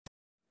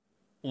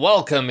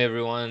Welcome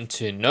everyone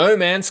to No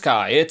Man's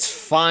Sky. It's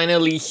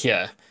finally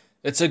here.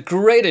 It's a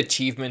great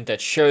achievement that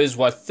shows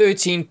what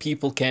 13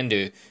 people can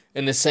do.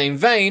 In the same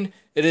vein,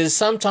 it is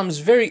sometimes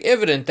very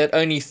evident that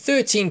only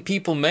 13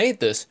 people made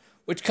this,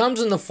 which comes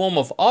in the form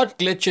of odd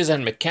glitches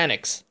and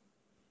mechanics.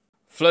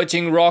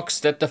 Floating rocks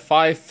that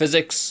defy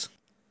physics,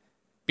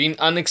 being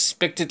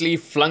unexpectedly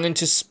flung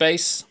into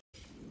space.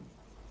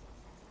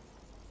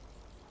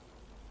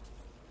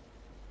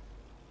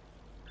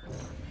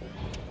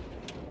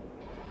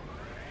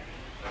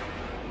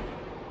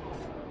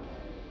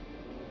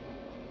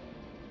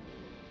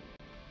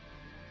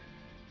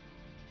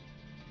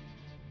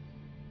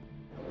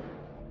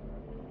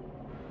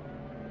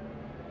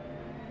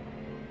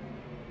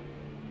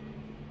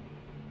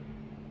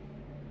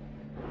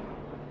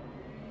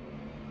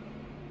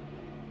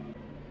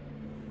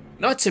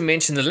 Not to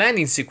mention the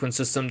landing sequence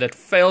system that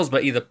fails by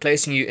either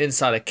placing you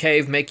inside a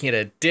cave, making it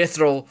a death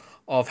roll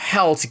of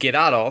hell to get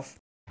out of,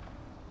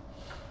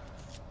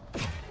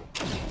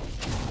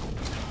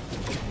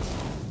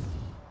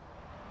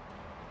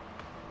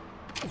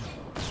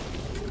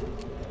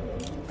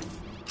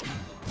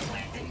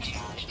 Weapon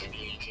charge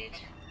depleted.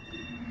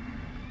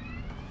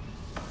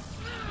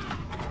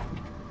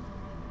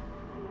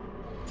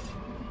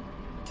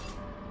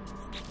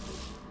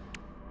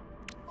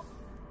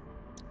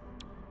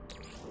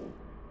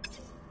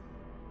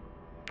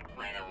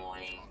 Weather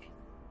warning.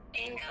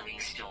 Incoming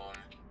storm.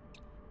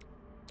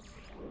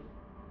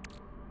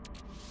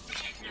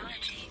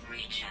 Technology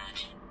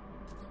recharge.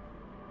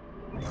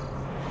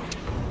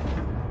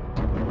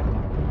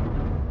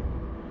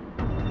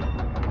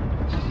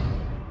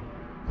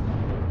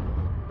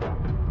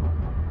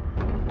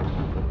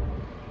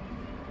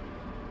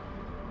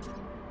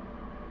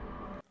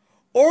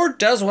 or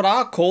does what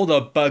I call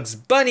the Bugs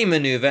Bunny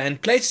maneuver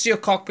and places your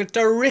cockpit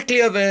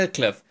directly over a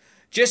cliff,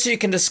 just so you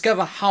can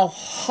discover how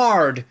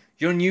hard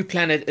your new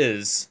planet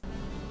is.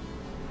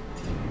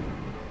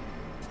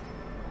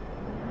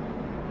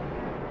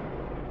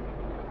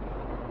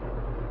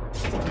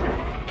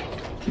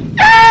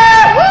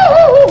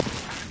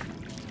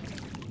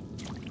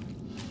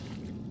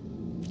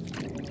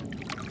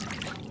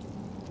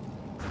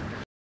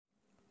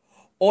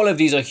 All of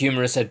these are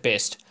humorous at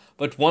best,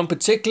 but one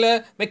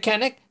particular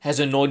mechanic has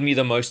annoyed me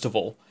the most of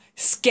all: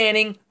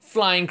 scanning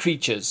flying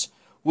creatures,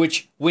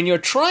 which, when you're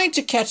trying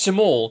to catch them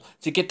all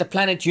to get the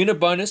planet unit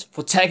bonus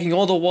for tagging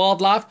all the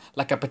wildlife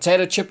like a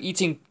potato chip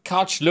eating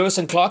couch Lewis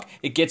and Clark,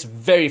 it gets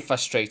very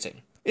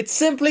frustrating. It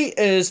simply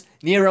is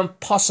near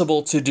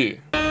impossible to do.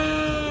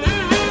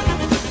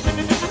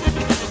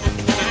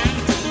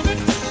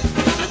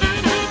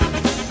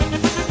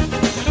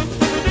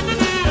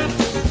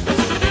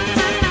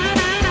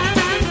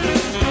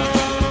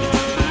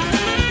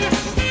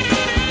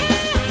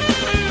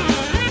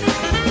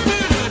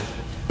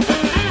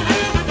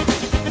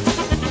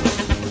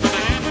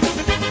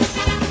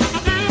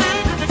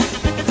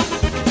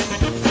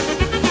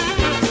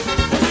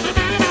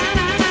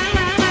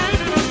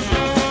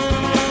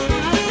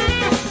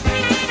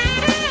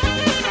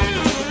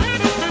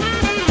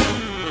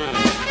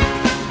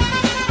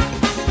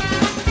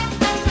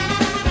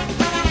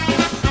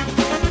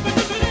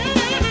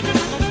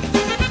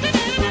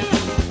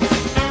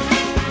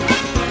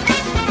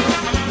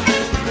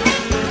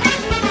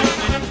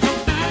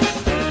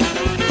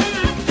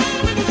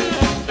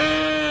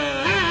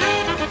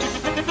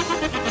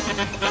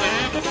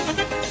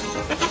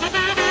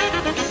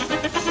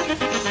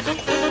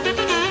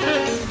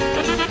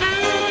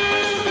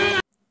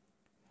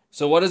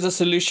 So what is the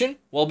solution?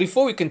 Well,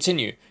 before we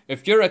continue,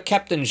 if you're a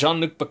Captain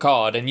Jean-Luc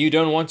Picard and you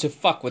don't want to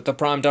fuck with the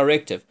Prime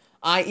Directive,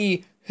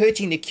 i.e.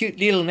 hurting the cute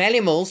little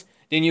animals,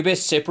 then you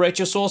best separate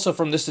your saucer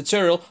from this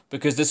tutorial,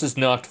 because this is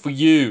not for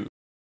you.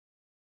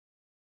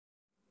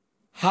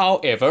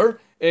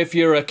 However, if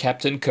you're a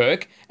Captain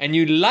Kirk and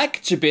you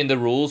like to bend the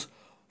rules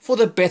for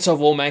the better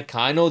of all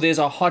mankind, or there's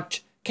a hot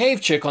cave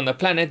chick on the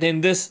planet,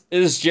 then this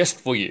is just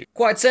for you.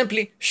 Quite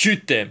simply,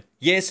 shoot them.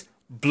 Yes,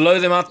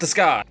 blow them out the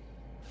sky.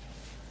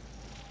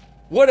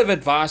 Word of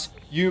advice,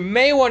 you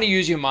may want to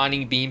use your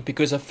mining beam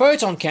because a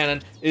photon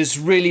cannon is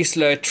really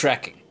slow at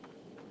tracking.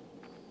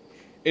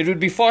 It would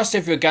be faster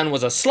if your gun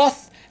was a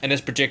sloth and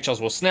its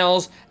projectiles were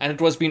snails and it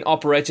was being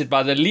operated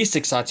by the least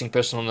exciting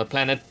person on the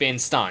planet,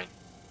 Stein.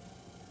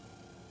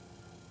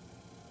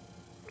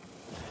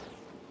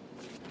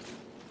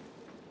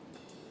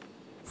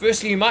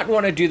 Firstly, you might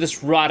want to do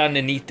this right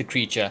underneath the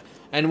creature,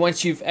 and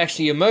once you've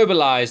actually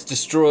immobilized,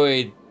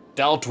 destroyed,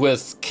 dealt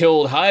with,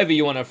 killed, however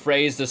you want to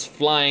phrase this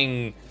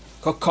flying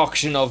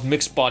concoction of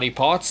mixed body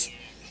parts,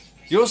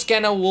 your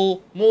scanner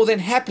will more than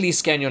happily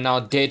scan your now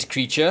dead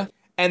creature.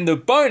 And the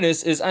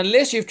bonus is,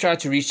 unless you've tried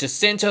to reach the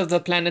center of the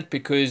planet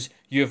because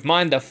you've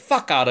mined the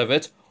fuck out of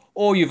it,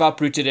 or you've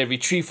uprooted every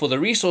tree for the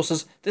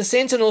resources, the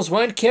sentinels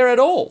won't care at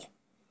all.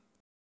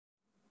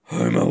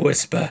 Homer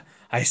whisper,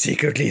 I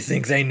secretly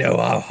think they know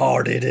how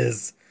hard it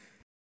is.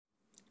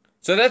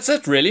 So that's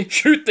it really,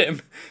 shoot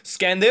them,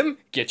 scan them,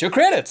 get your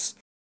credits.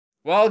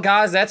 Well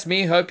guys, that's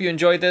me. Hope you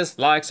enjoyed this.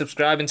 Like,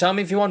 subscribe, and tell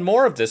me if you want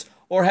more of this.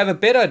 or have a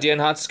better idea on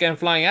how to scan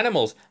flying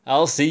animals,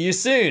 I'll see you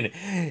soon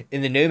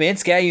in the No Man's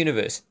Sky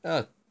universe.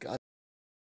 Oh